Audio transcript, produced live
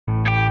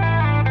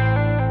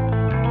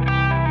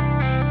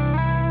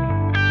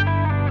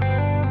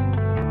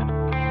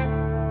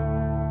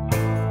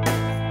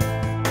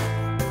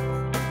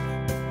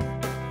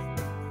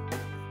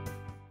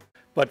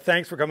But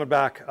thanks for coming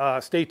back.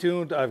 Stay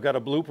tuned. I've got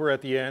a blooper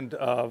at the end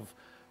of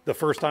the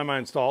first time I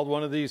installed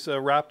one of these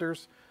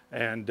Raptors.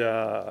 And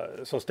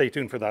so stay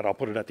tuned for that. I'll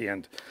put it at the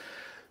end.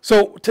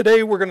 So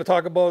today we're going to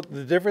talk about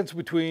the difference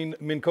between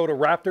Kota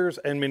Raptors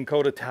and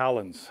Kota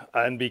Talons.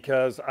 And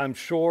because I'm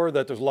sure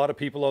that there's a lot of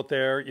people out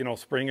there, you know,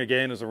 spring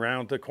again is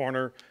around the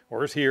corner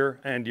or is here,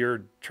 and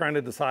you're trying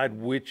to decide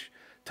which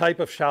type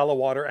of shallow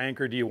water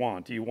anchor do you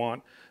want. Do you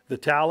want the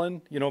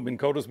Talon? You know,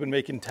 Kota's been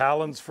making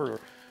Talons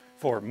for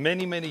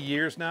many, many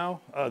years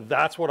now.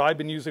 That's what I've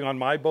been using on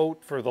my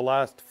boat for the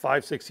last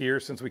 5-6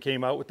 years since we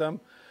came out with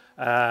them.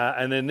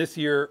 And then this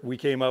year we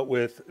came out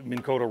with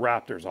Kota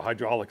Raptors, a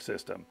hydraulic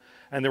system.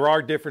 And there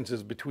are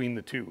differences between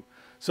the two.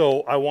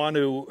 So I want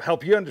to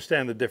help you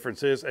understand the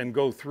differences and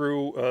go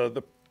through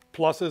the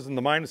pluses and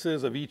the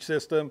minuses of each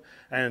system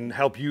and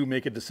help you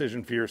make a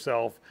decision for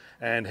yourself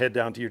and head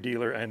down to your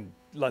dealer and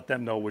let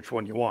them know which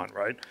one you want,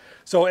 right?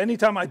 So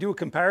anytime I do a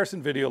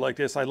comparison video like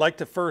this, I like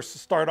to first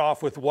start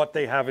off with what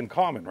they have in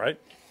common, right?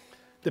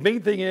 The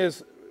main thing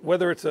is,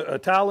 whether it's a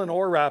Talon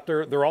or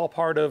Raptor, they're all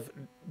part of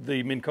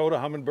the Kota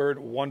Humminbird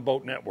one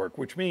boat network,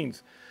 which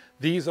means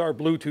these are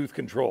Bluetooth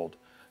controlled.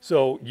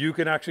 So you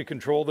can actually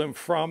control them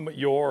from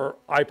your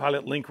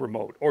iPilot Link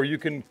remote, or you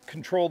can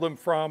control them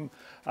from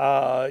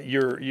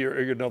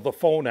the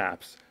phone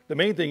apps. The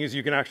main thing is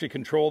you can actually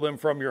control them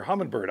from your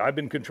Humminbird. I've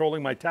been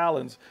controlling my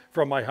Talons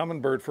from my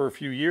Humminbird for a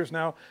few years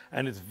now,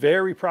 and it's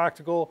very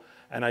practical,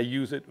 and I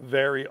use it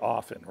very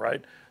often,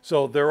 right?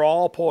 So they're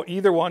all,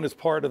 either one is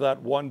part of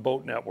that one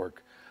boat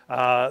network.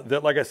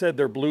 That, like I said,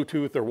 they're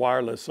Bluetooth, they're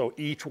wireless, so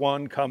each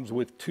one comes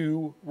with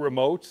 2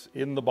 remotes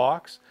in the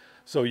box.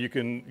 So you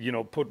can, you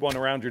know, put one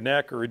around your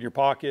neck or in your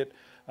pocket,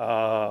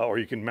 or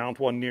you can mount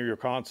one near your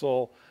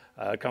console.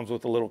 It comes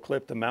with a little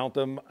clip to mount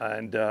them,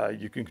 and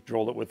you can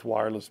control it with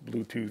wireless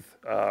Bluetooth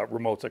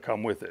remotes that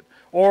come with it.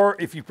 Or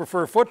if you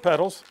prefer foot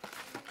pedals,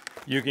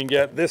 you can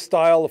get this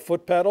style of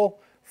foot pedal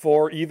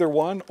for either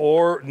one.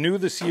 Or new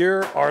this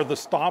year are the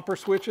stomper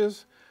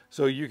switches.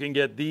 So you can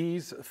get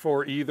these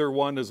for either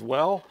one as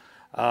well.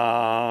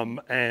 I'm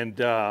going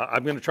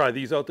to try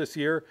these out this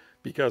year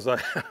because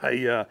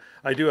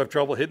I do have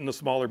trouble hitting the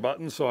smaller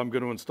buttons. So I'm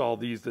going to install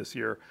these this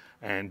year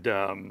and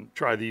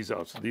try these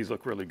out. So these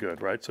look really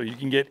good, right? So you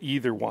can get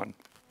either one.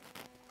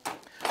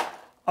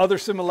 Other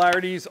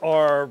similarities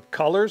are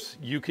colors.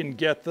 You can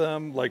get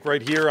them, like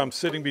right here, I'm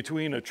sitting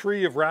between a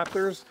tree of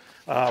Raptors,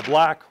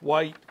 black,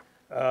 white,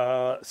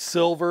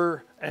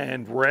 silver,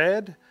 and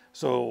red.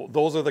 So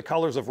those are the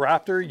colors of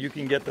Raptor. You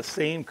can get the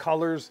same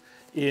colors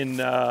in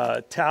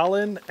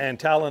Talon, and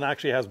Talon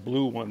actually has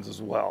blue ones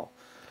as well.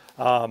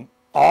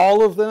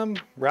 All of them,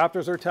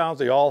 Raptors or Talons,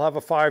 they all have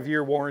a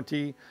 5-year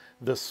warranty.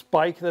 The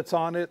spike that's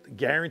on it,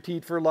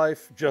 guaranteed for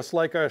life, just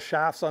like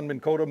shafts on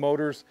Kota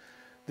motors.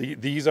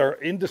 These are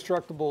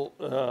indestructible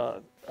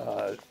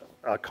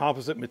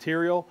composite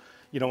material.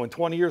 You know, in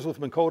 20 years with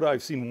Kota,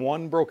 I've seen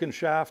one broken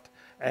shaft,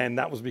 and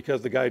that was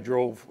because the guy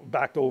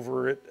backed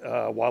over it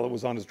while it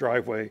was on his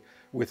driveway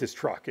with his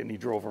truck, and he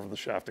drove over the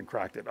shaft and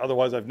cracked it.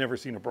 Otherwise, I've never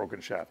seen a broken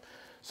shaft.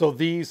 So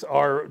these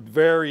are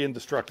very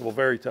indestructible,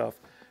 very tough,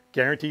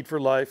 guaranteed for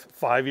life,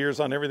 5 years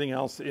on everything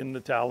else in the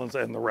Talons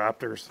and the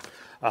Raptors.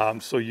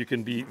 So you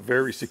can be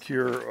very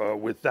secure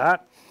with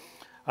that.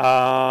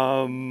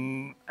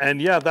 And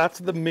yeah, that's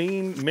the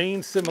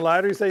main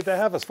similarities they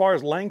have. As far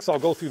as lengths, I'll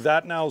go through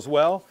that now as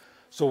well.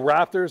 So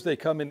Raptors, they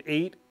come in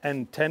 8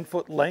 and 10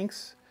 foot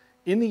lengths.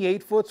 In the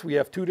 8 foots, we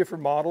have 2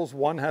 different models.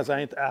 One has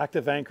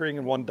active anchoring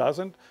and one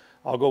doesn't.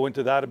 I'll go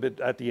into that a bit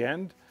at the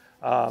end.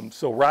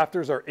 So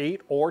Raptors are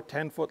 8 or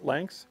 10 foot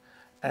lengths,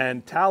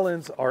 and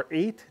Talons are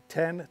 8,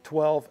 10,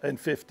 12, and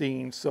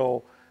 15.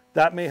 So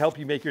that may help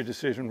you make your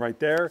decision right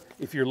there.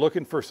 If you're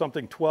looking for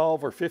something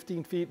 12 or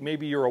 15 feet,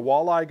 maybe you're a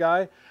walleye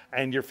guy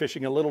and you're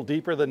fishing a little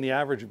deeper than the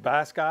average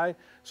bass guy,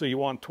 so you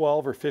want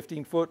 12 or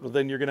 15 foot, well,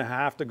 then you're gonna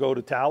have to go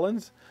to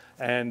Talons,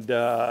 and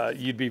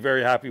you'd be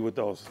very happy with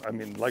those. I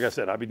mean, like I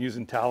said, I've been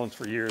using Talons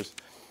for years.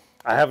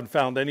 I haven't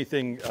found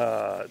anything,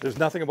 there's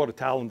nothing about a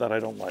Talon that I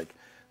don't like.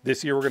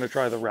 This year we're gonna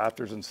try the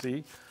Raptors and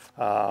see,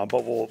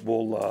 but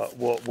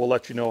we'll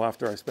let you know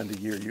after I spend a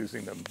year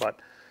using them.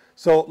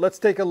 So let's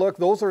take a look.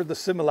 Those are the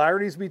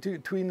similarities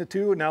between the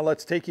two. And now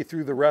let's take you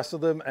through the rest of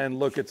them and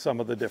look at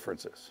some of the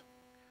differences.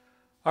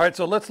 All right,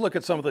 so let's look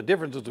at some of the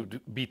differences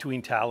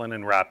between Talon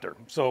and Raptor.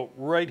 So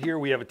right here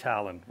we have a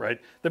Talon, right?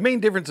 The main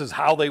difference is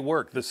how they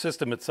work, the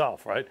system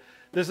itself, right?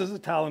 This is a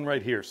Talon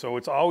right here. So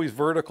it's always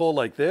vertical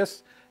like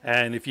this.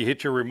 And if you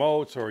hit your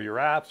remotes or your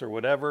apps or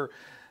whatever,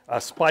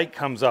 a spike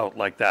comes out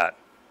like that,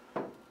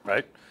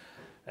 right?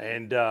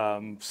 And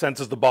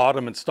senses the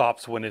bottom and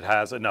stops when it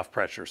has enough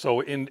pressure.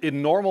 So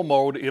in normal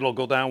mode, it'll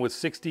go down with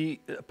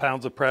 60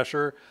 pounds of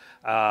pressure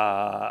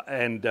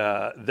and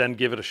then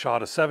give it a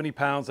shot of 70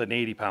 pounds and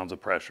 80 pounds of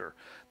pressure.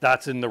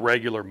 That's in the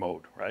regular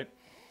mode, right?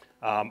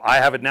 I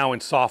have it now in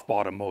soft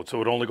bottom mode,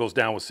 so it only goes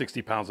down with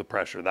 60 pounds of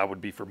pressure. That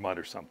would be for mud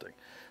or something.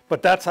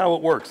 But that's how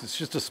it works. It's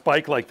just a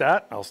spike like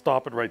that. I'll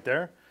stop it right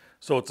there.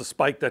 So it's a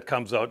spike that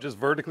comes out just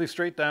vertically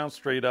straight down,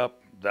 straight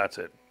up. That's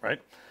it, right?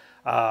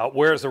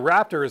 Whereas the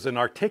Raptor is an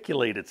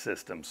articulated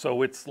system.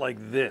 So it's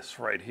like this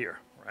right here,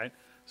 right?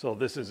 So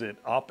this is it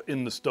up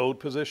in the stowed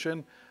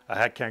position.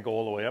 I can't go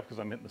all the way up because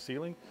I'm hitting the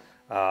ceiling.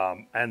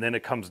 And then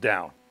it comes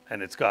down,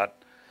 and it's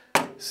got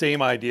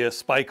same idea,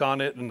 spike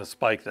on it and the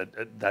spike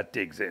that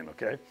digs in,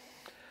 okay?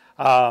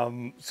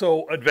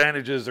 So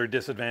advantages or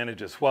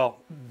disadvantages. Well,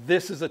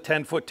 this is a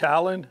 10-foot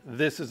Talon.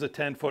 This is a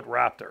 10-foot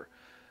Raptor.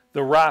 The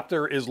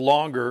Raptor is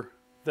longer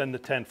than the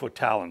 10-foot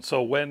Talon.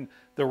 So when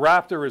the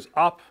Raptor is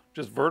up,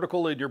 just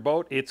vertical in your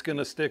boat, it's going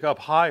to stick up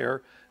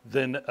higher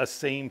than a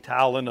same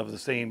Talon of the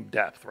same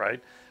depth,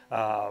 right?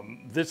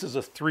 This is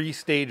a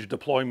 3-stage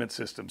deployment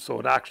system, so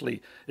it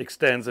actually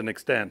extends and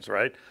extends,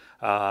 right?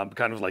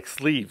 Kind of like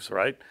sleeves,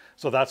 right?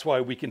 So that's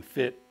why we can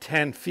fit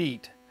 10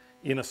 feet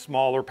in a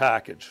smaller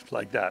package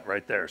like that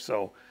right there.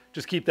 So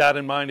just keep that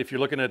in mind. If you're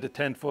looking at a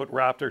 10-foot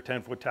Raptor,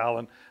 10-foot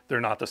Talon, they're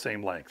not the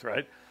same length,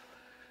 right?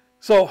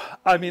 So,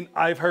 I mean,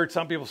 I've heard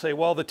some people say,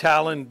 well, the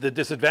Talon, the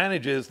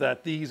disadvantage is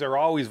that these are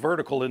always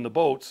vertical in the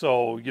boat.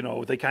 So, you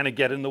know, they kind of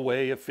get in the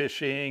way of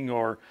fishing,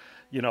 or,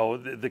 you know,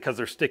 because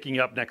they're sticking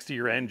up next to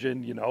your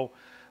engine, you know.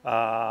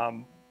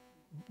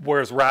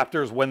 Whereas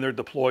Raptors, when they're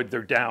deployed,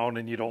 they're down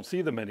and you don't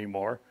see them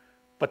anymore.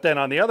 But then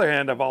on the other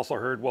hand, I've also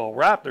heard, well,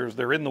 Raptors,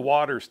 they're in the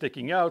water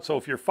sticking out. So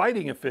if you're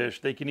fighting a fish,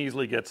 they can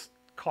easily get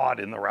caught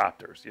in the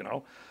Raptors, you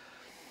know.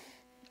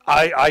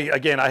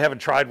 Again, I haven't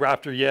tried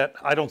Raptor yet.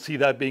 I don't see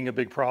that being a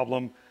big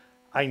problem.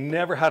 I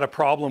never had a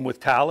problem with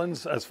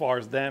Talons as far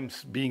as them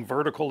being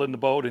vertical in the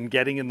boat and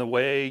getting in the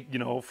way, you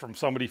know, from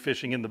somebody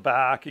fishing in the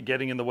back,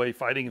 getting in the way,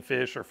 fighting a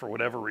fish, or for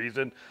whatever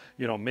reason.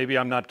 You know, maybe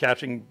I'm not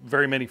catching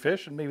very many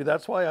fish, and maybe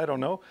that's why, I don't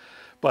know.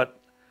 But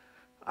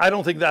I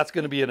don't think that's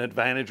going to be an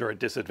advantage or a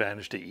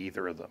disadvantage to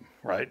either of them,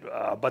 right?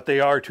 But they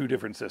are two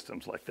different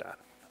systems like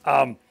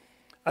that.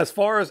 As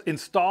far as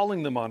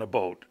installing them on a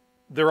boat,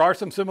 there are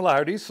some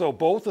similarities. So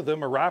both of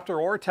them, a Raptor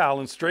or a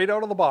Talon, straight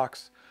out of the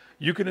box,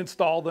 you can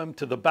install them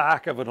to the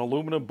back of an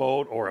aluminum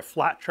boat or a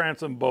flat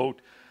transom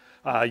boat.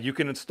 You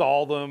can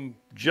install them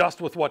just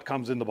with what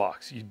comes in the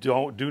box. You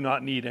do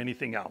not need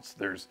anything else.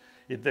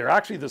 They're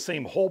actually the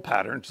same hole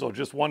pattern. So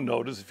just one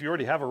notice, if you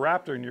already have a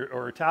Raptor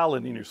or a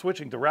Talon and you're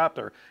switching to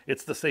Raptor,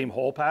 it's the same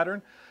hole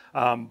pattern.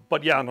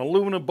 But yeah, an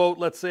aluminum boat,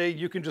 let's say,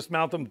 you can just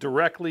mount them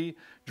directly,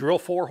 drill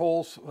 4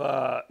 holes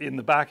in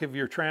the back of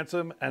your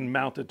transom and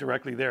mount it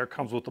directly there. It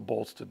comes with the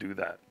bolts to do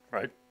that,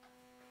 right?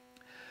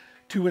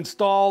 To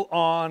install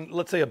on,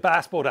 let's say, a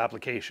bass boat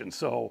application,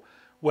 so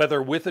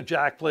whether with a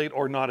jack plate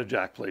or not a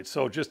jack plate.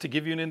 So just to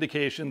give you an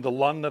indication, the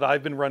Lund that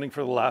I've been running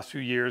for the last few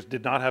years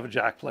did not have a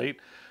jack plate.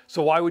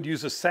 So I would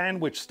use a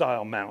sandwich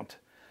style mount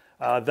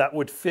that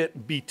would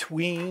fit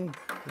between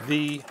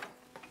the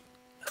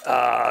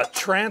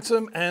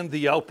transom and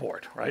the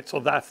outboard, right?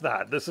 So that's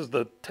that. This is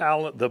the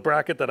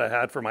bracket that I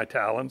had for my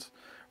Talons,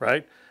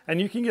 right?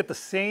 And you can get the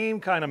same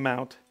kind of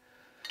mount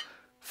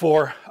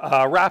for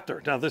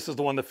Raptor. Now this is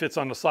the one that fits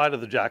on the side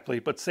of the jack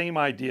plate, but same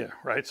idea,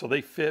 right? So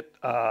they fit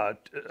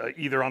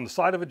either on the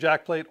side of a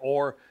jack plate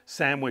or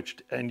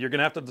sandwiched, and you're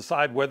gonna have to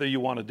decide whether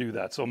you want to do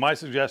that. So my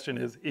suggestion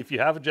is, if you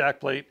have a jack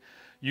plate,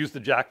 use the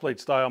jack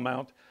plate style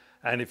mount.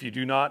 And if you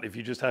do not, if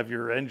you just have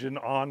your engine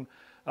on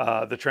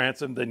the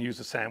transom, then use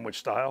a sandwich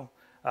style.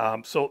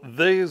 So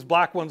these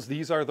black ones,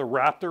 these are the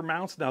Raptor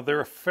mounts. Now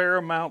they're a fair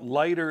amount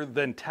lighter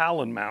than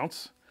Talon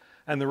mounts.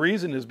 And the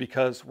reason is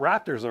because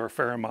Raptors are a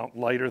fair amount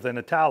lighter than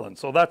a Talon.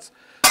 So that's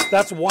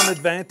one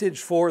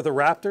advantage for the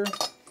Raptor,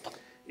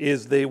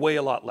 is they weigh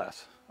a lot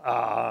less.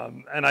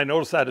 And I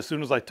noticed that as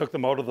soon as I took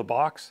them out of the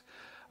box.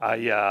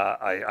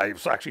 I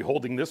was actually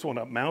holding this one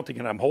up, mounting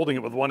it. I'm holding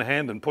it with one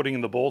hand and putting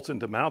in the bolts in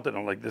to mount it.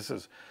 I'm like, this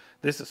is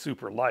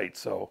super light.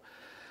 So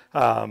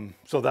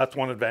that's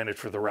one advantage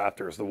for the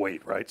Raptor, is the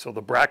weight, right? So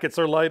the brackets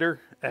are lighter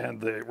and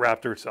the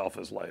Raptor itself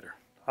is lighter.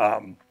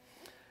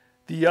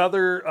 The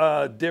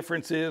other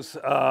difference is,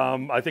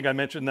 I think I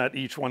mentioned that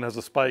each one has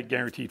a spike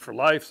guaranteed for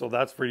life, so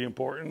that's pretty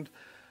important.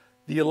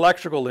 The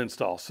electrical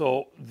install.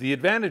 So the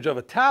advantage of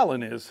a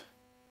Talon is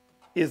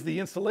the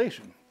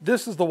installation.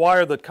 This is the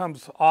wire that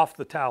comes off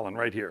the Talon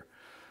right here.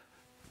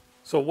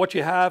 So what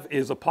you have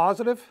is a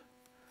positive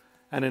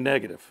and a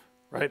negative,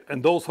 right?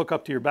 And those hook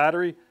up to your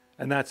battery,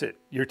 and that's it.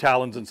 Your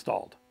Talon's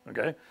installed,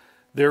 okay?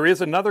 There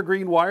is another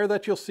green wire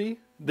that you'll see.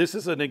 This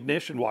is an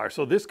ignition wire.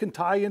 So this can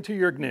tie into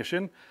your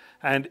ignition,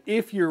 and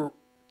if your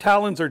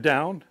Talons are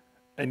down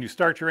and you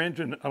start your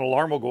engine, an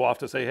alarm will go off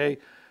to say, hey,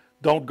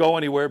 don't go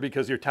anywhere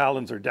because your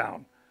Talons are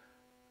down.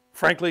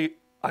 Frankly,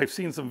 I've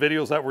seen some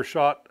videos that were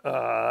shot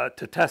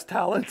to test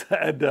Talons,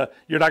 and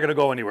you're not going to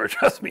go anywhere,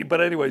 trust me. But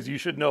anyways, you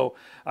should know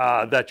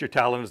that your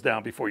Talon is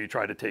down before you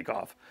try to take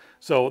off.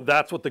 So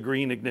that's what the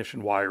green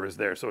ignition wire is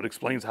there. So it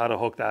explains how to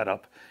hook that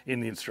up in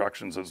the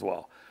instructions as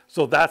well.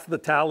 So that's the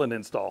Talon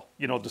install.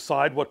 You know,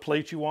 decide what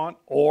plate you want,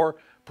 or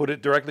put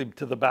it directly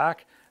to the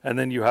back, and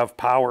then you have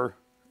power,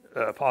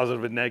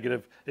 positive and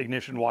negative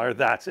ignition wire.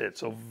 That's it.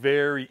 So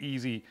very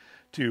easy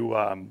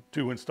to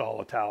install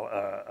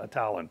a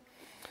Talon.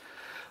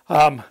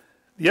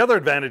 The other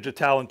advantage of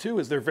Talon 2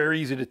 is they're very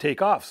easy to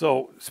take off.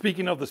 So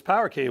speaking of this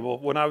power cable,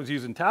 when I was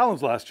using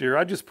Talons last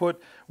year,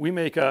 we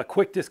make a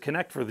quick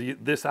disconnect for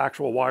this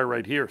actual wire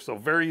right here. So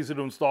very easy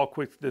to install,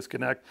 quick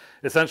disconnect.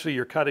 Essentially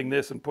you're cutting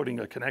this and putting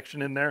a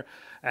connection in there,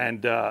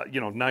 and you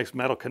know, nice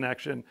metal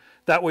connection.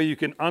 That way you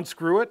can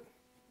unscrew it.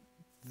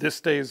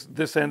 This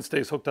end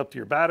stays hooked up to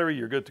your battery.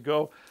 You're good to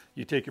go.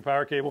 You take your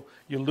power cable,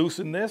 you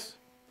loosen this,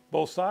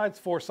 both sides,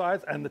 4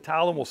 sides, and the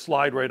Talon will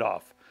slide right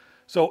off.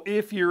 So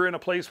if you're in a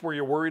place where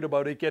you're worried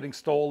about it getting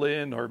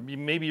stolen, or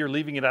maybe you're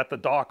leaving it at the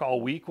dock all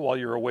week while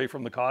you're away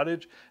from the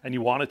cottage and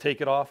you want to take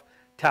it off,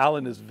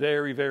 Talon is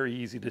very, very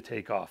easy to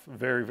take off.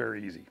 Very,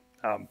 very easy.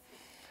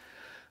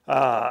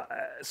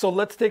 So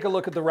let's take a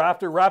look at the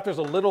Raptor. Raptor's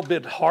a little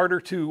bit harder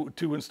to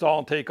install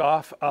and take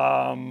off.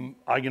 I'm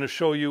going to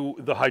show you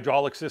the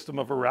hydraulic system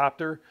of a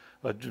Raptor.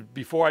 But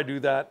before I do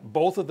that,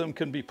 both of them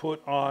can be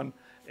put on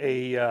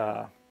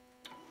a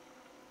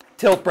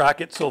tilt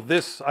bracket. So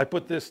I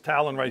put this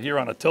Talon right here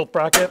on a tilt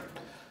bracket,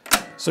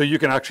 so you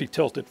can actually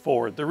tilt it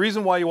forward. The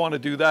reason why you want to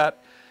do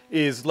that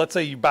is, let's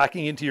say you're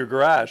backing into your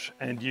garage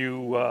and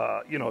you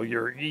know,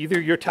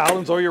 either your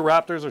Talons or your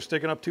Raptors are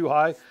sticking up too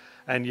high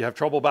and you have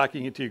trouble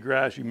backing into your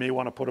garage. You may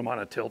want to put them on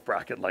a tilt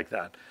bracket like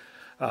that.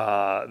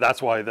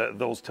 That's why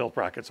those tilt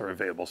brackets are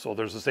available. So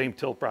there's the same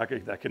tilt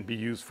bracket that can be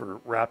used for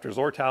Raptors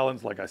or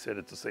Talons. Like I said,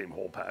 it's the same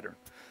hole pattern.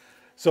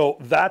 So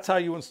that's how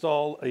you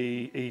install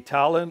a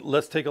Talon.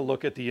 Let's take a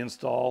look at the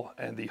install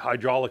and the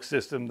hydraulic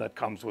system that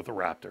comes with a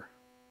Raptor.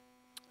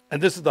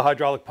 And this is the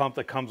hydraulic pump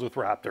that comes with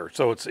Raptor.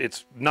 So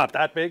it's not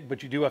that big,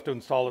 but you do have to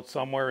install it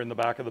somewhere in the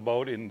back of the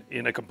boat,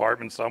 in a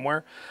compartment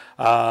somewhere.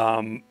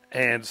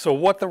 And so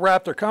what the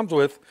Raptor comes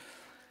with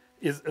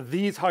is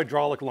these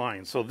hydraulic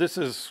lines. So this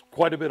is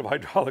quite a bit of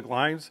hydraulic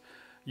lines.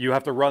 You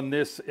have to run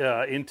this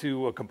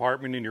into a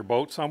compartment in your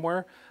boat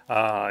somewhere.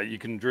 You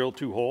can drill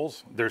 2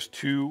 holes.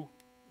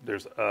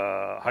 There's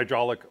a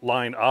hydraulic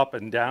line up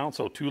and down,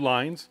 so 2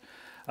 lines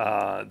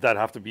that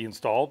have to be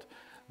installed.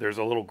 There's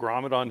a little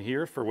grommet on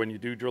here for when you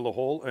do drill a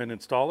hole and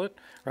install it,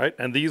 right?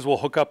 And these will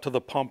hook up to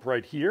the pump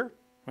right here,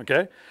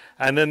 okay?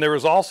 And then there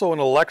is also an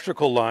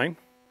electrical line,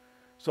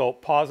 so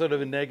positive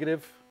and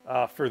negative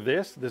for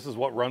this. This is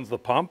what runs the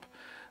pump,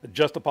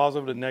 just a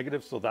positive and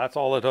negative, so that's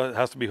all it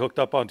has to be hooked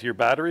up onto your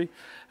battery.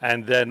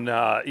 And then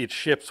it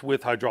ships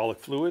with hydraulic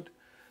fluid.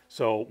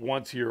 So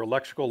once your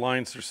electrical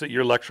line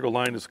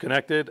is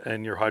connected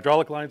and your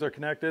hydraulic lines are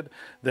connected,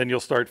 then you'll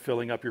start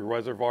filling up your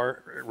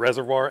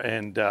reservoir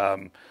and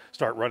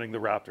start running the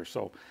Raptor.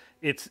 So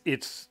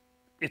it's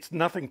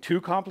nothing too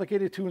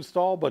complicated to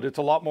install, but it's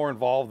a lot more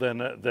involved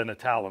than a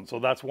Talon. So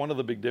that's one of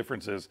the big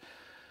differences.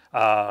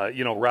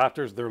 You know,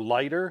 Raptors, they're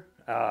lighter,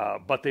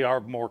 but they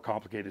are more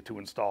complicated to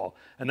install.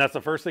 And that's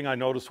the first thing I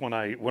noticed when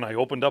I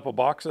opened up a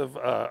box of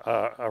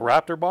a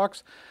Raptor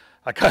box.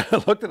 I kind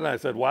of looked at it and I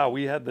said, wow,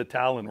 we had the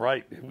Talon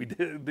right. We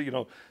did, you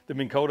know, the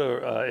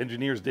Kota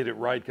engineers did it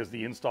right because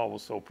the install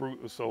was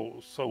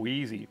so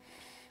easy.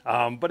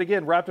 But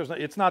again, Raptor's,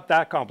 it's not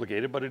that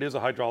complicated, but it is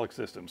a hydraulic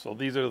system. So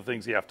these are the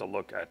things you have to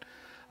look at.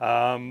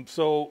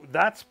 So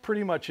that's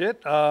pretty much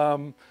it.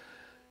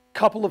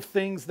 Couple of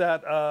things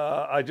that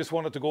I just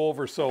wanted to go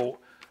over. So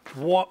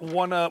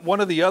one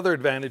of the other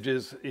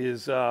advantages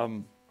is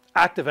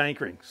active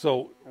anchoring.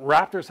 So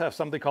Raptors have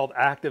something called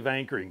active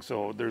anchoring.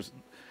 So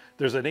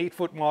there's an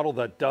 8-foot model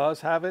that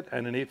does have it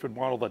and an 8-foot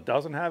model that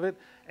doesn't have it.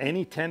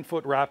 Any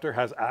 10-foot Raptor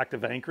has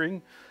active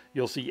anchoring.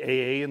 You'll see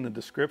AA in the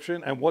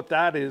description. And what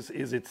that is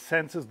it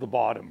senses the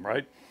bottom,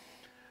 right?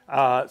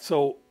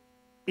 So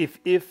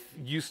if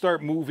you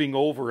start moving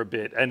over a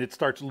bit and it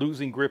starts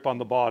losing grip on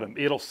the bottom,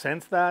 it'll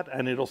sense that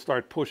and it'll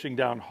start pushing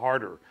down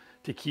harder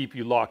to keep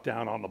you locked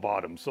down on the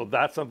bottom. So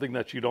that's something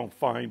that you don't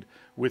find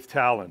with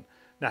Talon.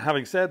 Now,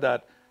 having said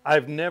that,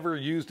 I've never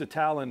used a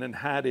Talon and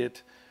had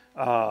it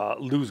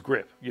lose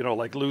grip, you know,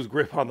 like lose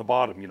grip on the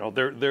bottom. You know,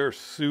 they're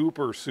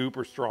super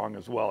strong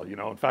as well. You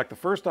know, in fact, the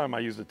first time I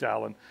used a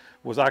Talon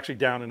was actually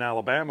down in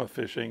Alabama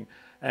fishing,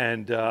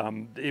 and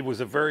it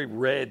was a very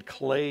red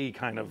clay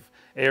kind of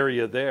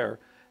area there,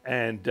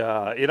 and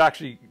it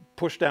actually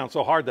pushed down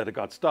so hard that it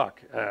got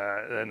stuck,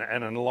 and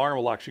an alarm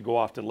will actually go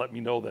off to let me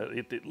know that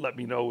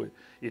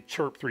it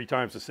chirped 3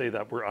 times to say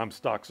that I'm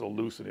stuck, so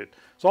loosen it.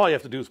 So all you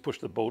have to do is push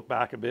the boat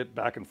back a bit,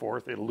 back and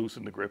forth. It'll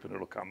loosen the grip and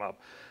it'll come up.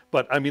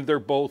 But I mean, they're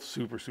both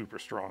super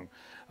strong.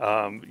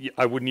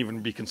 I wouldn't even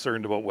be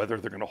concerned about whether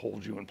they're going to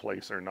hold you in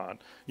place or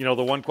not. You know,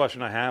 the one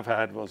question I have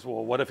had was,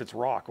 well, what if it's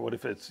rock? What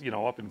if it's, you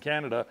know, up in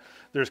Canada,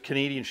 there's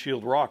Canadian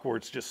Shield rock where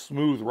it's just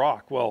smooth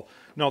rock. Well,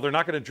 no, they're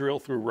not going to drill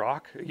through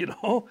rock, you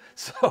know.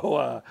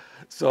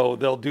 So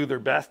they'll do their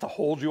best to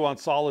hold you on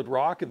solid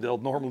rock, and they'll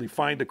normally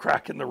find a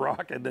crack in the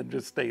rock and then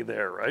just stay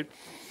there, right?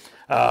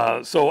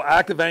 So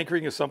active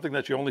anchoring is something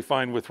that you only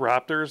find with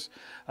Raptors.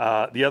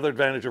 The other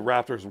advantage of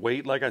Raptors'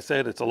 weight, like I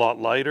said, it's a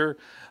lot lighter.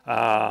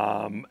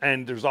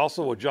 And there's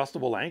also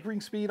adjustable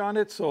anchoring speed on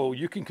it, so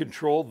you can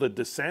control the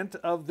descent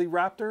of the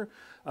Raptor.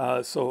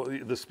 So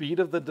the speed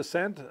of the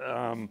descent.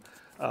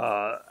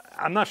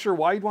 I'm not sure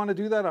why you'd want to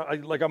do that.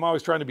 I'm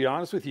always trying to be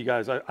honest with you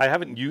guys. I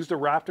haven't used a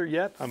Raptor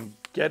yet. I'm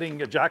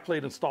getting a jack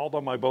plate installed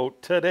on my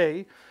boat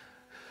today,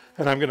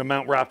 and I'm going to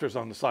mount Raptors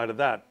on the side of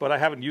that. But I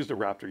haven't used a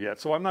Raptor yet,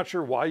 so I'm not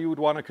sure why you would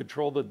want to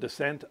control the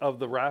descent of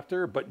the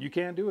Raptor, but you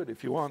can do it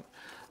if you want.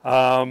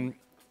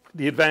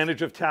 The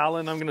advantage of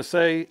Talon, I'm going to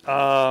say,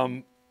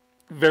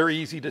 very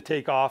easy to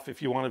take off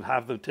if you want to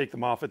have them take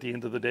them off at the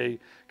end of the day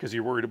because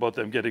you're worried about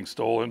them getting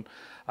stolen.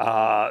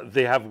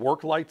 They have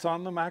work lights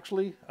on them,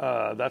 actually.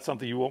 That's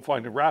something you won't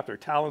find in Raptor.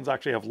 Talons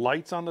actually have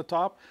lights on the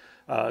top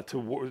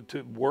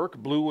to work,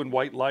 blue and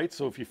white lights,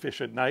 so if you fish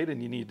at night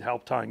and you need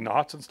help tying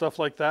knots and stuff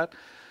like that.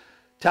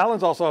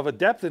 Talons also have a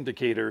depth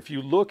indicator. If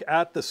you look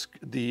at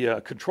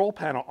the control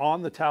panel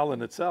on the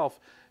Talon itself,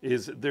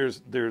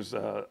 there's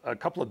a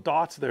couple of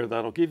dots there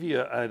that'll give you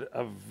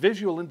a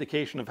visual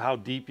indication of how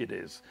deep it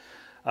is.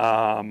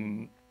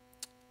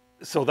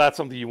 So that's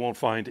something you won't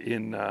find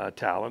in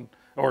Talon,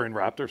 or in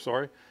Raptor,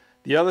 sorry.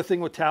 The other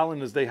thing with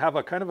Talon is they have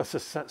a kind of a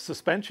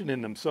suspension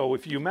in them. So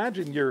if you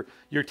imagine your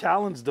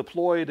Talon's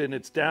deployed and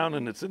it's down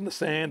and it's in the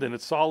sand and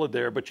it's solid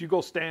there, but you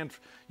go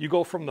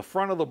from the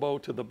front of the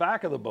boat to the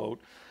back of the boat.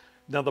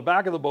 Now the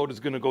back of the boat is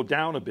going to go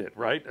down a bit,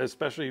 right?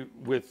 Especially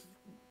with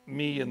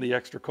me and the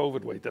extra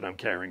COVID weight that I'm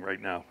carrying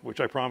right now, which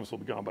I promise will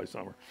be gone by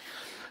summer.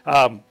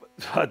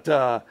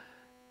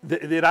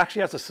 It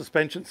actually has a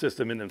suspension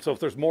system in them. So if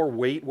there's more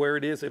weight where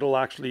it is, it'll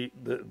actually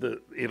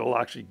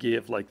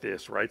give like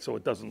this, right? So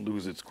it doesn't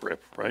lose its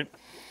grip, right?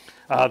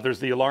 There's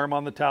the alarm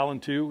on the Talon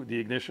too, the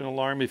ignition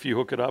alarm if you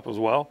hook it up as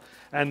well.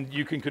 And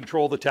you can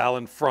control the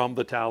Talon from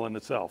the Talon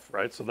itself,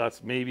 right? So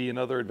that's maybe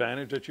another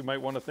advantage that you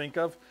might want to think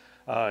of.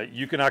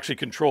 You can actually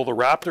control the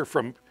Raptor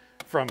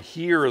from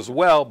here as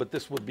well, but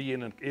this would be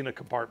in a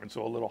compartment,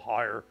 so a little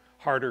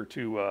harder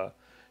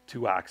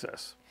to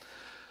access.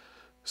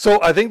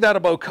 So I think that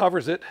about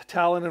covers it,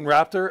 Talon and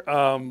Raptor.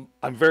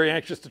 I'm very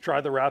anxious to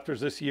try the Raptors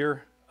this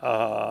year.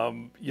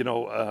 You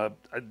know,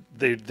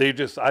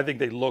 I think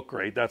they look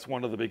great. That's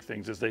one of the big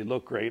things, is they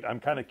look great. I'm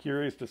kind of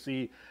curious to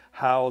see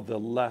how the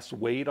less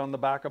weight on the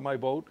back of my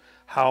boat,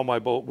 how my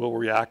boat will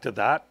react to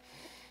that.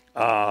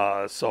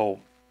 So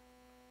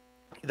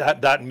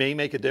that may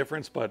make a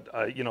difference, but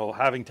you know,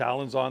 having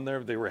Talons on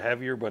there, they were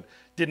heavier, but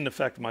didn't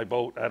affect my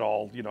boat at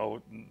all. You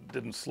know,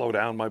 didn't slow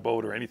down my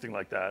boat or anything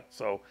like that.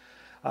 So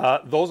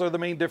those are the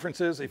main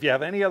differences. If you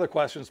have any other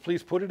questions,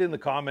 please put it in the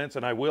comments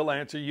and I will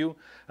answer you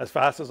as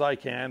fast as I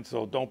can.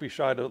 So don't be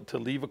shy to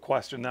leave a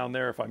question down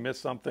there if I miss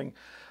something.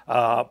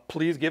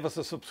 Please give us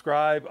a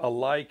subscribe, a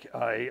like.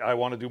 I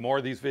want to do more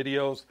of these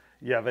videos.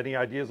 You have any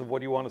ideas of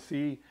what you want to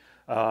see?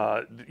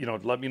 You know,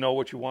 let me know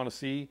what you want to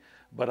see,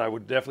 but I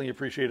would definitely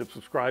appreciate a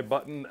subscribe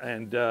button,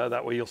 and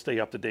that way you'll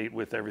stay up to date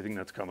with everything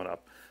that's coming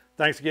up.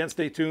 Thanks again.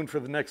 Stay tuned for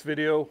the next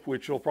video,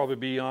 which will probably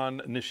be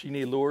on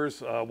Nishini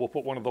lures. We'll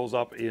put one of those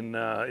up in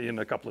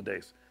a couple of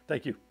days.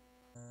 Thank you.